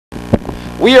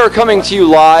We are coming to you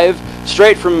live,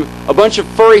 straight from a bunch of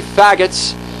furry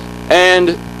faggots,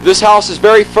 and this house is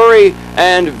very furry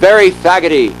and very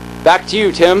faggoty. Back to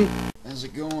you, Tim. How's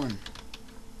it going?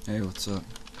 Hey, what's up?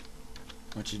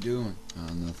 What you doing?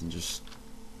 Nothing, just...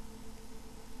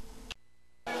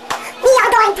 We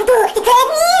are going to do the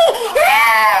technique!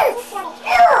 Yeah!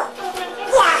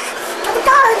 The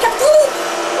dogs of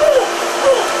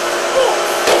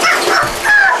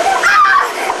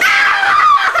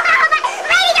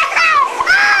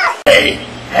Hey,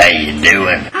 how you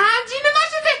doing?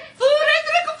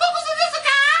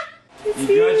 You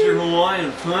got your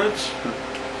Hawaiian punch?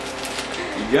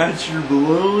 You got your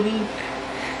bologna?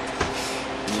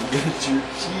 You got your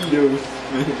Cheetos,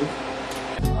 man.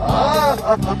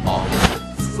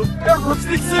 Let's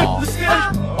fix it! Let's get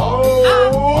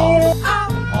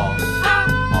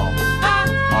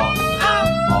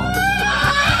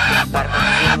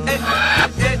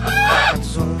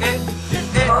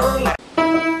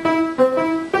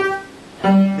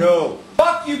No.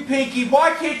 Fuck you, Pinky.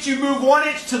 Why can't you move 1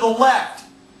 inch to the left?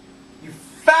 You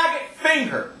faggot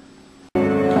finger.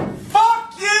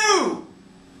 Fuck you!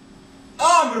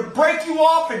 Oh, I'm gonna break you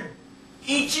off and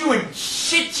eat you and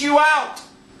shit you out.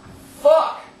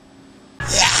 Fuck.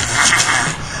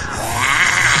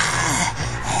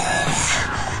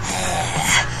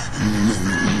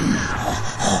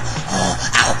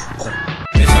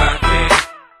 If I can't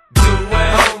do it,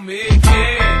 homie, it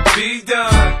can't be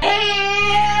done.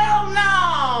 Hell no,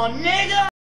 nigga!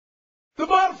 The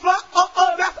butterfly,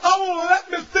 that's all. Let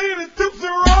me see it in Tootsee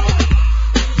roll.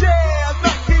 Yeah,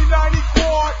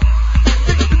 1994.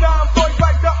 69 boys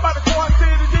backed up by the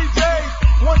quarantine DJs.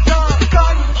 One time,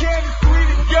 Simon Candy, sweet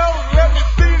and go. Let me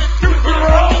see the Tootsee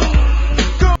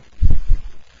roll.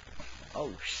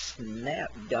 Oh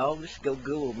snap, dog! Let's go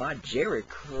Google my Jerry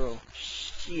curl.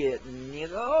 Shit,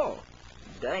 nigga. Oh,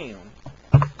 damn.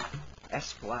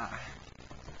 That's fly.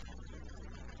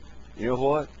 You know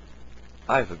what?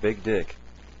 I have a big dick.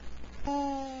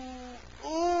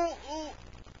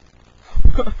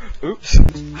 Oops.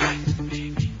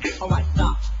 Alright,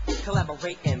 stop,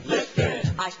 collaborate and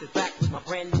listen. I stood back with my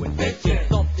brand new invention.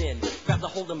 Something grabs a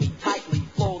hold of me tightly,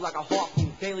 flow like a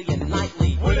harpoon daily and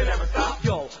nightly. Will it ever stop?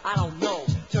 Yo, I don't know.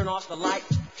 Turn off the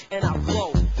lights and I'll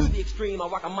glow. To the extreme, I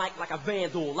rock a mic like a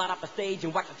vandal. Light up a stage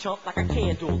and wax a chump like a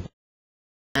candle.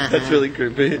 That's really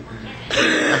creepy.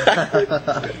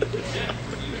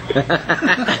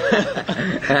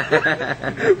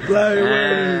 Fly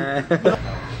away.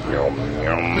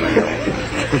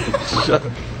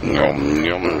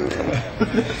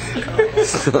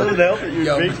 Doesn't help that you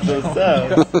make those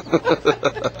sounds.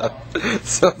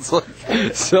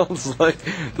 Sounds like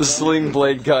the Sling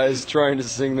Blade guy is trying to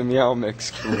sing the Meow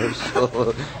Mix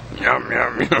commercial. Yum,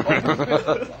 yum,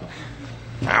 yum.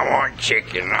 I want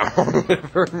chicken. I want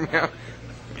liver. Meow.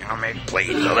 I'll make plate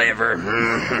of liver.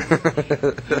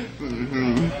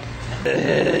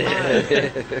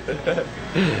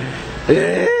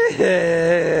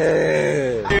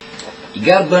 You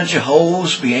got a bunch of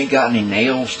holes, but you ain't got any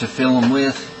nails to fill them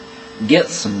with? Get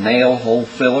some nail hole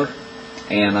filler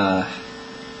and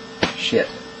shit.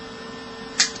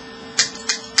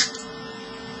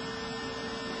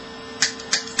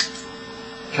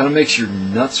 Kind of makes your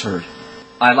nuts hurt.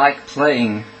 I like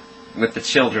playing with the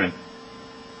children.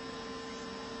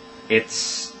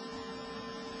 It's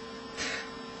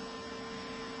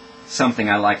something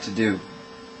I like to do.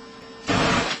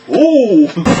 Ooh!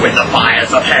 With the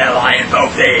fires of hell I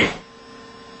invoke thee!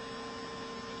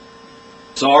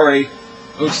 Sorry.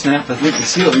 Oh snap, I think the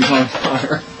ceiling's on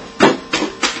fire.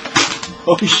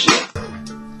 Oh shit.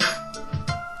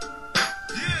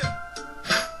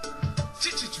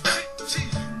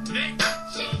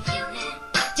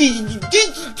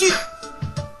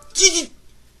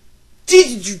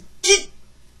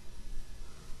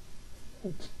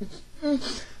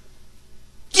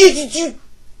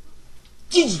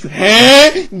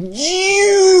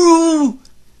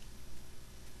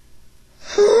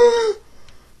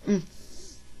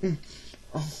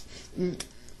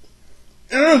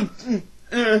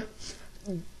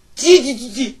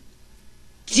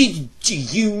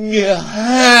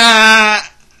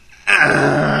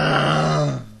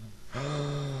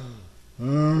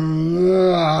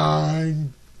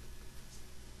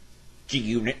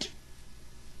 G-Unit.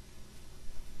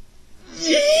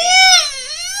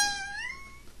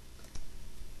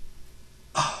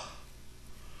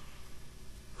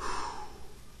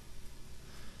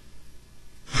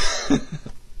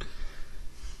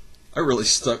 I really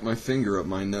stuck my finger up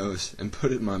my nose and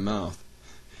put it in my mouth.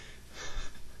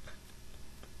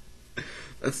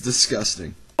 That's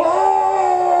disgusting.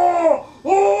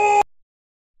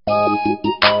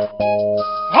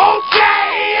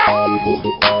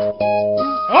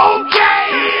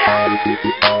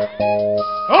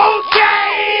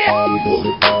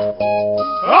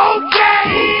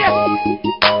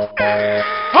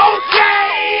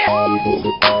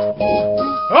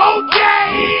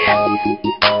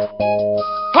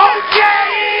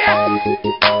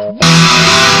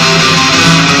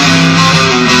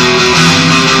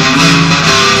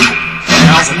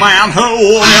 There's a man who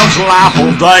lives life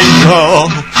of danger.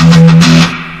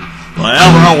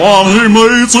 Everyone he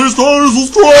meets he stays a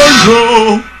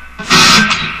stranger.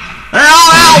 And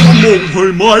every move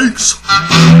he makes,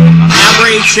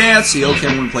 every chance he... Okay,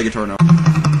 I'm gonna play guitar now.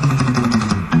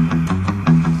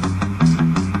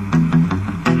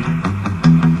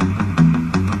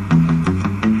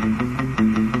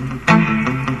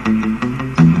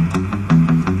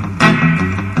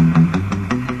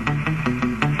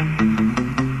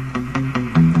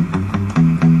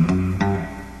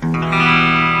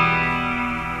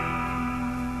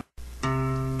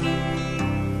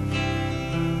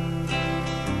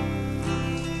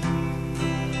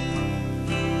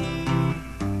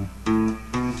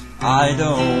 I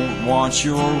don't want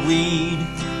your weed.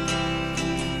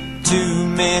 Too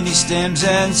many stems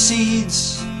and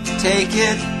seeds. Take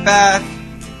it back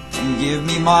and give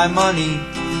me my money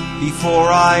before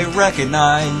I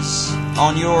recognize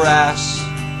on your ass,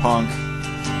 punk.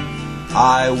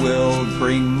 I will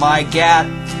bring my gat.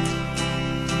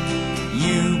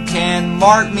 You can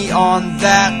mark me on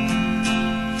that.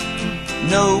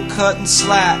 No cutting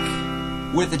slack.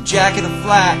 With a jacket of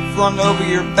flack flung over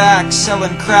your back,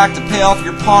 selling crack to pay off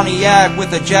your Pontiac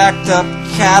with a jacked up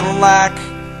Cadillac.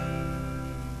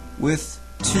 With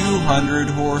 200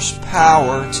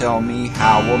 horsepower, tell me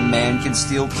how a man can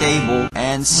steal cable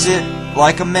and sit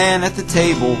like a man at the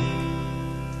table.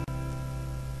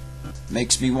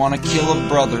 Makes me want to kill a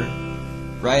brother,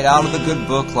 right out of the good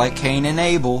book like Cain and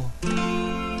Abel.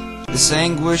 This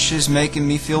anguish is making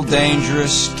me feel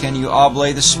dangerous. Can you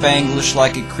oblate the Spanglish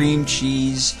like a cream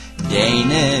cheese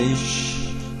Danish?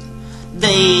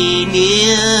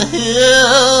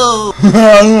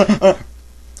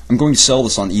 I'm going to sell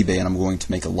this on eBay and I'm going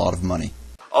to make a lot of money.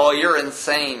 Oh, you're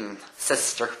insane,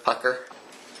 sister fucker.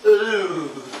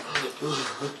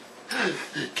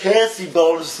 Cassie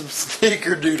bought us some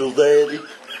snickerdoodle, Daddy.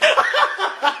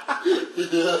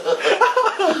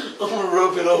 I'm gonna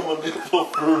rub it on my nipple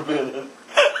for a minute.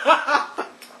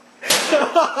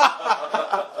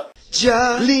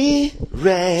 Jolly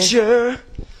Rancher,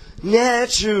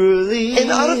 naturally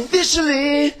and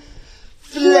artificially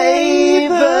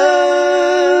flavored.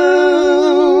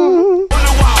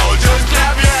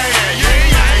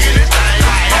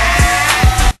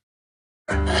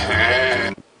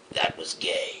 That was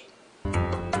gay.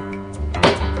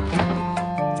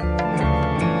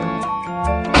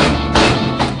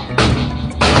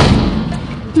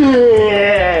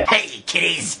 Hey,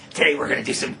 kiddies! Today we're gonna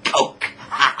do some coke.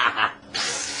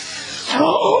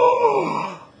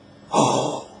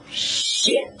 Oh,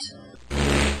 shit!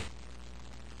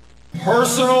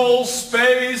 Personal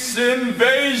space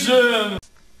invasion!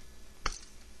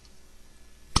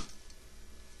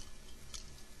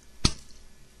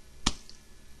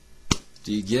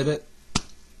 Do you get it?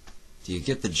 Do you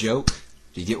get the joke?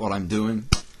 Do you get what I'm doing?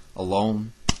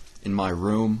 Alone, in my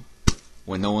room,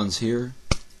 when no one's here?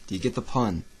 Do you get the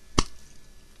pun?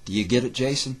 Do you get it,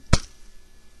 Jason?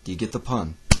 Do you get the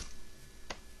pun?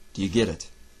 Do you get it?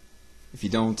 If you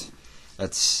don't,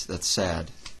 that's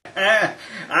sad.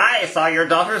 I saw your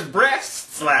daughter's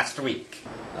breasts last week.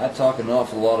 I talk an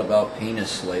awful lot about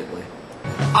penis lately.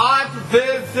 I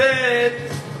visit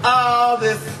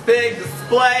this big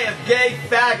display of gay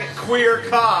faggot queer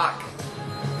cock.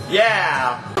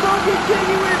 Yeah. I'll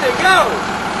continue with it. Go!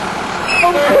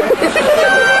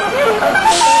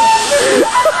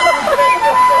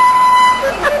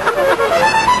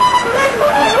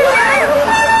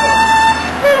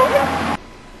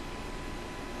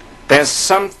 There's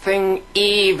something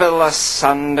evil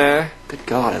asunder. Good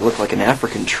God, I look like an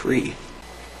African tree.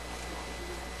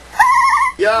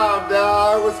 Yo,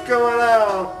 dog, what's going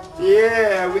on?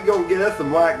 Yeah, we gonna get us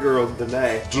some white girls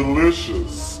tonight.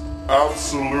 Delicious.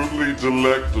 Absolutely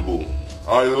delectable.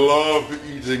 I love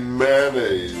eating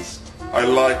mayonnaise. I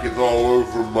like it all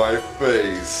over my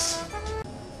face.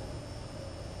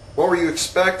 What were you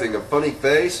expecting, a funny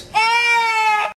face?